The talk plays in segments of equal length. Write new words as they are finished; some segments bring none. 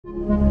Hello,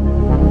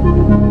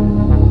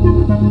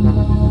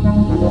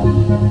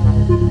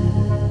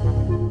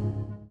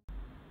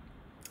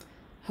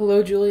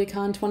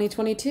 JuliaCon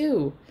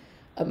 2022.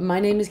 My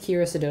name is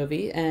Kyra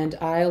Sadovi, and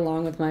I,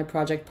 along with my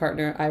project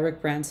partner Eirik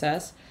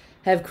Brandsaas,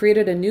 have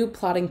created a new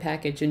plotting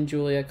package in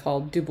Julia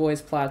called Du Bois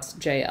Plots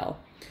JL.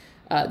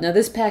 Now,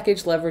 this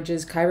package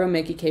leverages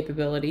chiromakey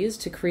capabilities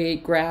to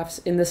create graphs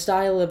in the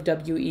style of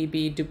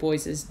W.E.B. Du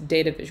Bois's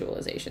data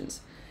visualizations.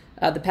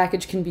 The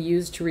package can be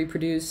used to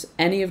reproduce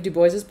any of Du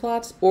Bois's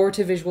plots or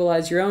to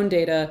visualize your own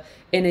data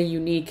in a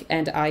unique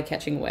and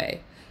eye-catching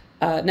way.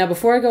 Now,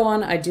 before I go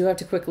on, I do have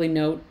to quickly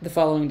note the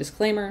following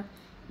disclaimer.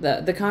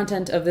 The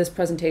content of this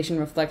presentation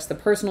reflects the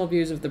personal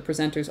views of the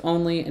presenters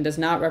only and does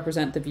not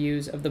represent the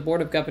views of the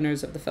Board of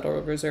Governors of the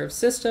Federal Reserve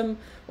System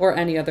or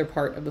any other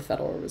part of the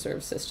Federal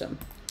Reserve System.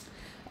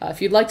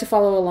 If you'd like to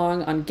follow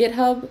along on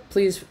GitHub,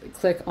 please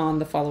click on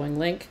the following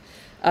link.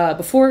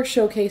 Before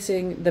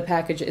showcasing the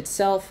package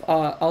itself,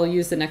 I'll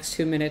use the next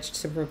 2 minutes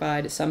to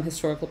provide some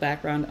historical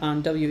background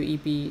on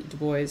W.E.B. Du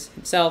Bois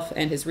himself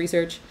and his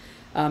research.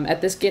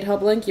 At this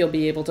GitHub link, you'll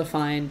be able to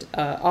find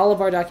all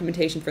of our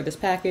documentation for this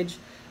package,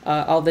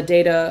 all the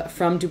data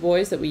from Du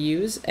Bois that we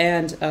use,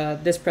 and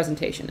this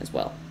presentation as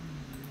well.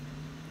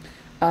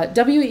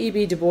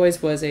 W.E.B. Du Bois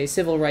was a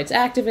civil rights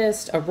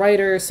activist, a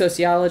writer,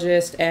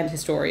 sociologist, and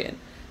historian.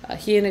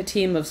 He and a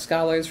team of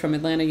scholars from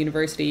Atlanta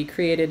University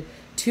created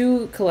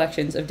 2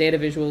 collections of data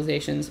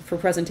visualizations for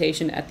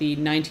presentation at the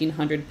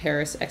 1900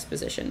 Paris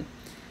Exposition.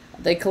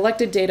 They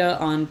collected data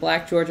on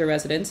Black Georgia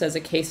residents as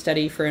a case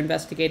study for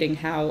investigating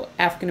how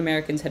African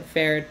Americans had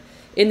fared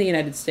in the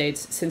United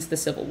States since the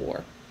Civil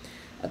War.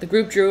 The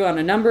group drew on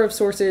a number of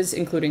sources,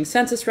 including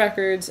census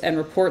records and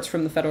reports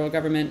from the federal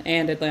government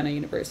and Atlanta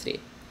University.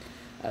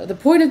 The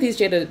point of these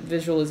data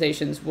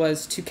visualizations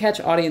was to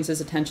catch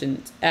audiences'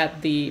 attention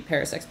at the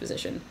Paris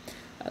Exposition.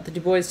 The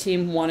Du Bois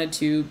team wanted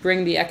to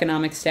bring the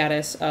economic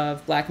status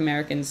of Black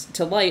Americans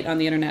to light on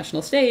the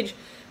international stage,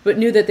 but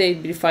knew that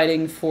they'd be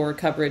fighting for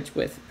coverage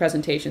with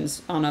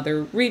presentations on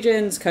other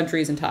regions,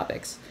 countries, and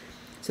topics.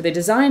 So they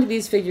designed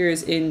these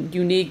figures in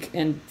unique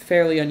and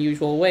fairly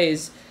unusual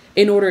ways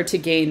in order to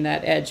gain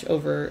that edge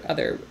over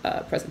other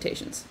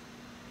presentations.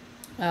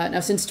 Now,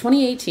 since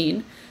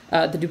 2018,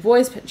 the Du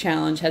Bois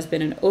Challenge has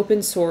been an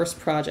open source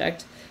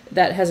project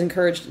that has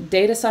encouraged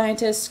data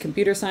scientists,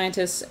 computer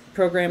scientists,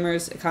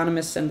 programmers,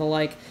 economists, and the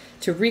like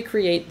to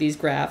recreate these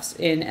graphs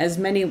in as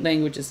many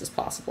languages as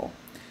possible.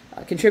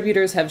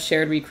 Contributors have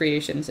shared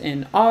recreations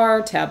in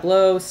R,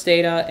 Tableau,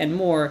 Stata, and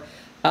more,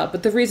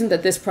 but the reason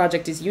that this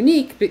project is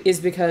unique is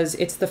because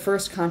it's the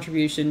first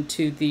contribution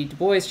to the Du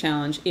Bois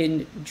Challenge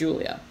in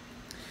Julia.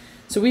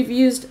 So we've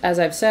used, as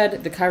I've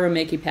said, the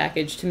chiromakey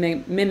package to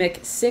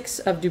mimic 6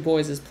 of Du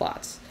Bois's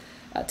plots.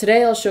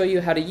 Today I'll show you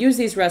how to use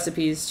these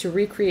recipes to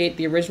recreate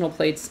the original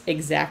plates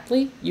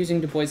exactly using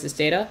Du Bois's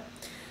data,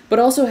 but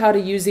also how to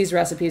use these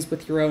recipes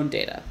with your own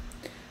data.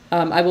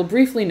 I will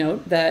briefly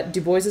note that Du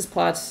Bois's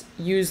plots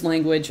use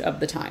language of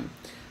the time.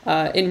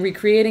 In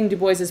recreating Du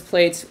Bois's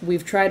plates,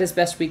 we've tried as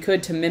best we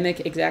could to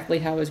mimic exactly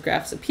how his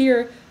graphs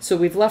appear, so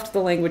we've left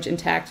the language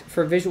intact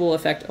for visual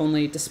effect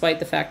only, despite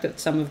the fact that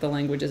some of the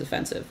language is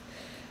offensive.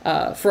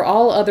 For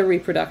all other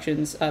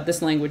reproductions,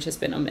 this language has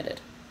been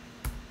omitted.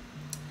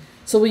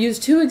 So we'll use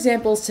 2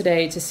 examples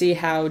today to see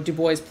how Du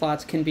Bois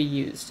plots can be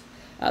used.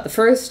 The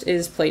first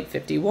is plate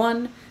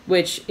 51,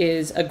 which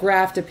is a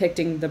graph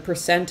depicting the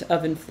percent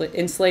of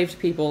enslaved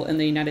people in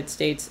the United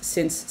States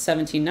since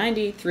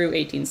 1790 through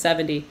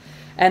 1870.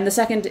 And the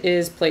second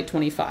is plate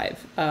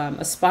 25,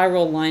 a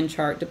spiral line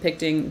chart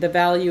depicting the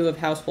value of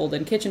household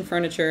and kitchen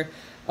furniture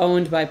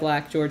owned by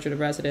Black Georgia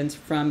residents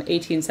from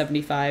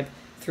 1875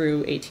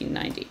 through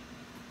 1890.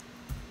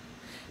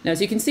 Now, as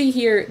you can see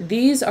here,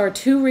 these are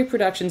 2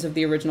 reproductions of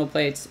the original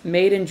plates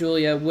made in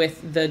Julia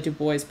with the Du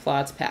Bois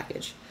plots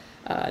package.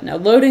 Now,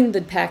 loading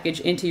the package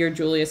into your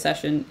Julia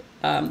session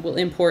will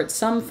import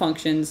some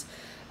functions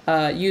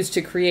used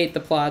to create the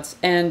plots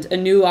and a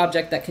new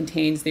object that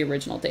contains the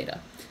original data.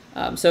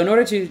 So in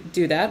order to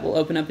do that, we'll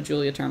open up a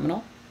Julia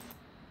terminal.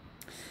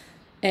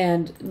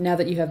 And now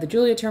that you have the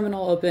Julia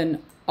terminal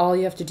open, all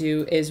you have to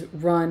do is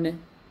run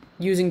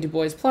using Du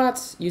Bois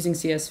plots, using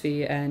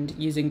CSV, and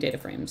using data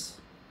frames.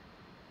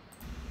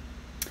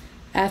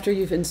 After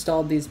you've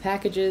installed these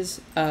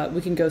packages,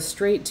 we can go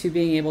straight to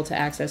being able to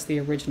access the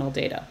original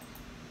data.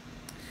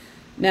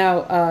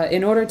 Now,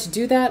 in order to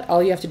do that,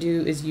 all you have to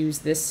do is use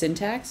this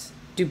syntax,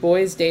 Du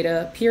Bois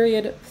data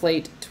period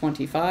plate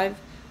 25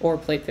 or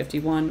plate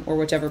 51 or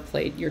whichever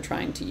plate you're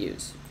trying to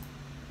use.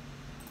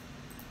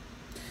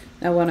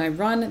 Now, when I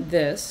run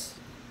this,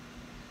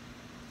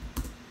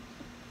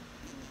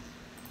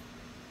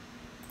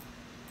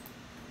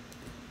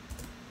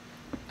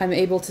 I'm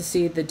able to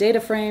see the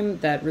data frame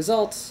that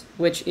results,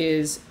 which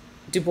is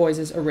Du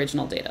Bois's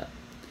original data.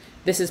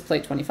 This is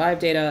plate 25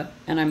 data,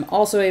 and I'm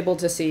also able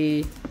to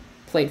see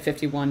plate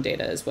 51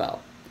 data as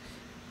well.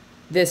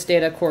 This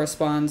data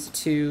corresponds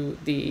to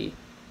the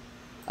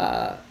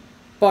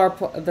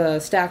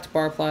stacked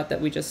bar plot that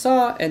we just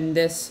saw, and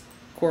this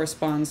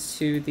corresponds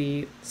to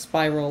the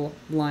spiral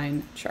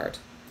line chart.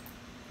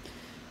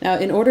 Now,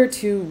 in order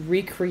to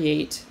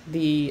recreate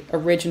the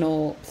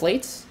original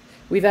plates,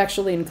 we've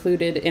actually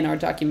included in our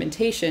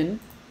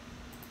documentation,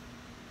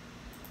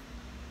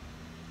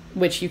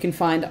 which you can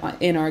find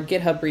in our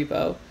GitHub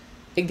repo,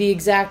 the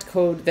exact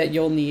code that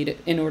you'll need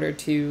in order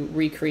to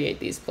recreate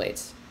these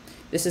plates.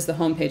 This is the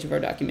homepage of our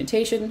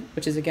documentation,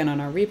 which is again on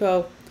our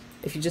repo.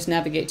 If you just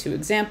navigate to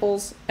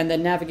examples and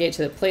then navigate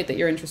to the plate that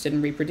you're interested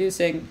in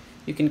reproducing,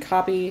 you can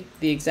copy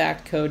the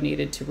exact code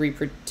needed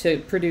to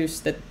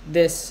produce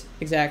this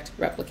exact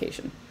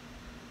replication.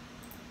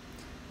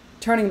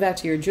 Turning back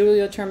to your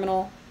Julia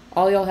terminal,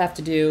 all you'll have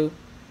to do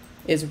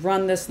is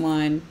run this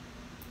line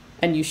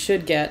and you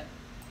should get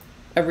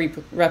a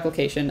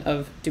replication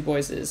of Du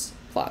Bois's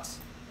plots.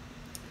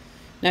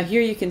 Now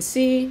here you can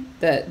see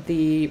that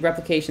the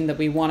replication that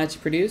we wanted to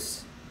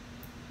produce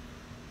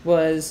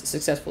was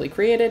successfully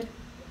created.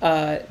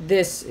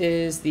 This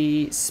is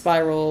the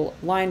spiral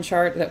line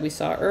chart that we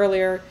saw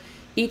earlier.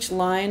 Each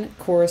line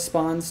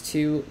corresponds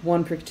to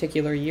one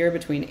particular year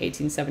between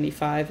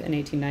 1875 and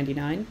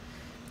 1899.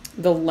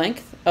 The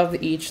length of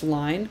each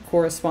line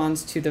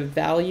corresponds to the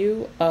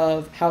value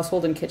of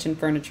household and kitchen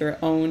furniture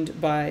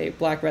owned by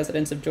Black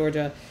residents of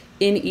Georgia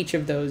in each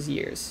of those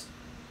years.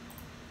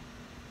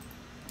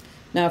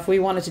 Now, if we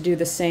wanted to do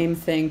the same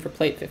thing for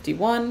plate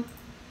 51,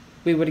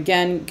 we would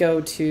again go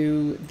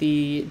to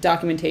the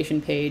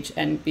documentation page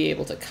and be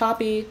able to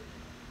copy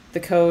the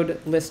code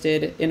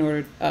listed in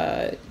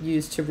order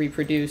used to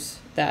reproduce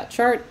that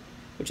chart,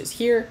 which is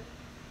here.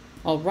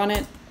 I'll run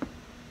it.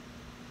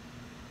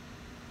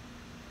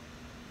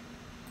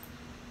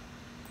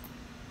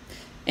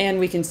 And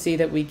we can see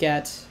that we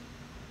get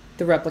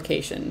the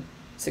replication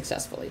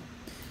successfully.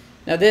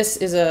 Now this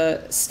is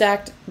a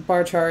stacked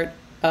bar chart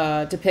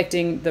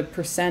depicting the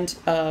percent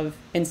of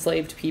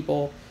enslaved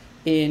people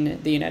in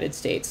the United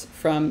States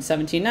from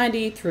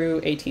 1790 through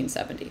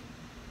 1870.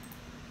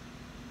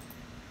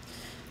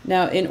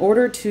 Now, in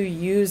order to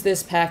use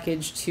this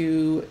package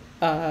to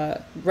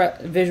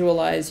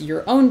visualize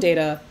your own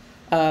data,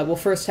 we'll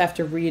first have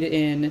to read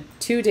in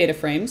two data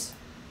frames,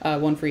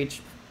 one for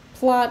each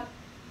plot.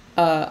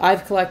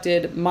 I've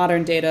collected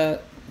modern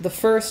data. The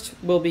first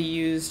will be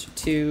used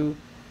to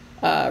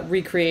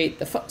recreate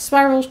the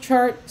spiral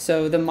chart,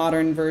 so the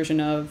modern version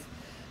of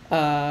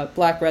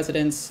Black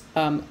residents'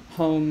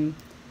 home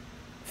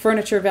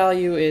furniture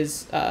value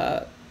is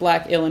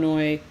Black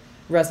Illinois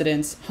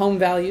residents' home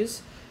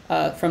values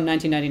from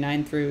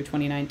 1999 through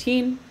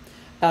 2019.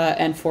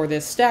 And for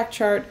this stack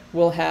chart,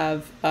 we'll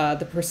have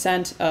the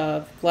percent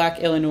of Black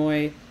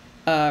Illinois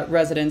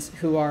residents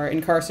who are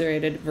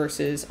incarcerated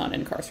versus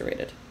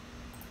unincarcerated.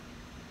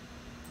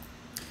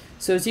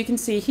 So as you can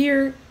see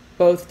here,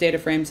 both data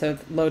frames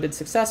have loaded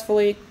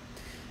successfully.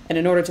 And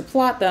in order to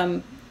plot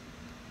them,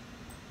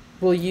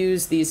 we'll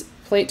use these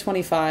plate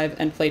 25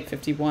 and plate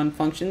 51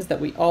 functions that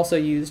we also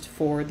used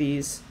for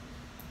these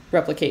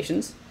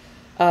replications.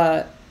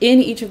 In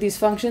each of these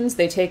functions,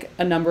 they take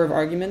a number of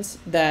arguments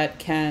that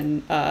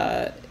can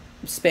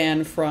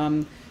span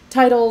from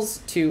titles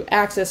to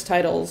access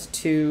titles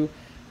to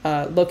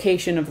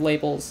location of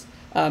labels.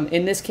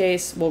 In this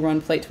case, we'll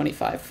run plate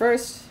 25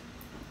 first.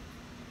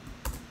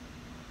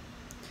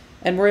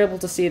 And we're able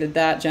to see that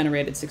that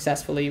generated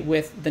successfully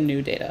with the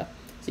new data.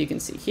 So you can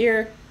see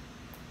here,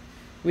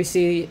 we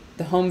see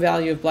the home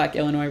value of Black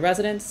Illinois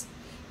residents.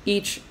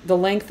 The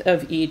length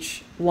of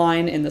each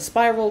line in the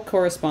spiral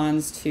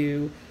corresponds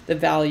to the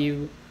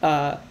value,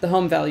 the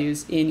home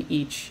values in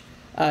each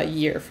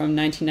year from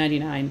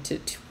 1999 to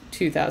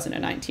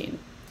 2019.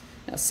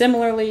 Now,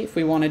 similarly, if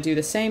we want to do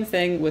the same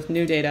thing with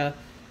new data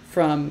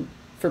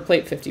for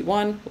plate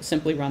 51, we'll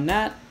simply run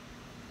that.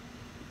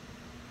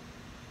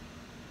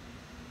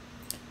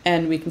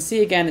 And we can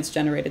see again it's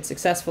generated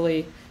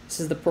successfully.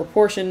 This is the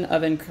proportion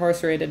of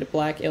incarcerated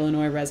Black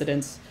Illinois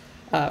residents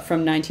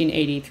from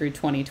 1980 through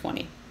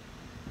 2020.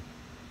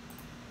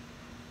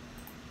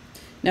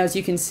 Now, as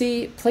you can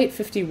see, plate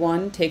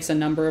 51 takes a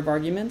number of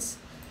arguments,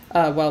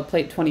 while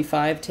plate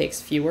 25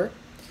 takes fewer.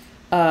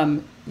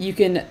 You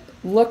can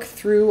look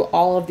through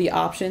all of the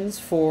options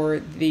for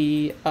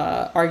the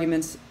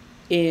arguments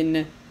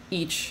in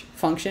each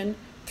function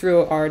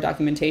through our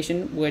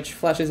documentation, which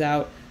fleshes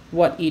out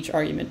what each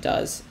argument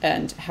does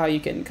and how you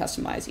can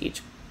customize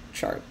each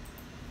chart.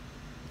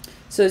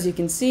 So as you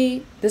can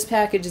see, this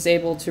package is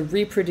able to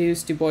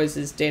reproduce Du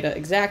Bois's data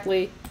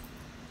exactly,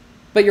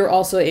 but you're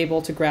also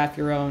able to graph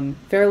your own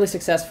fairly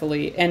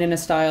successfully and in a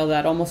style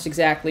that almost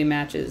exactly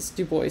matches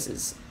Du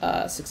Bois's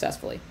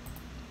successfully.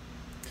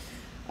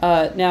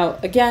 Now,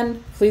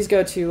 again, please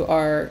go to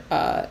our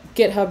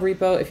GitHub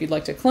repo if you'd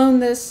like to clone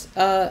this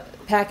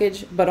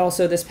package, but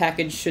also this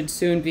package should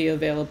soon be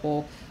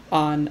available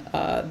on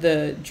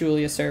the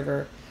Julia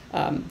server.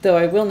 Though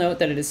I will note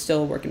that it is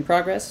still a work in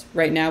progress.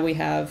 Right now we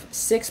have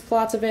 6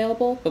 plots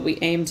available, but we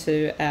aim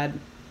to add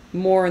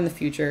more in the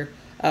future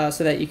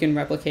so that you can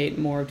replicate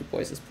more of Du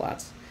Bois's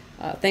plots.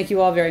 Thank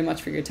you all very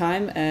much for your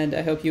time, and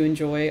I hope you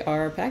enjoy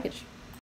our package.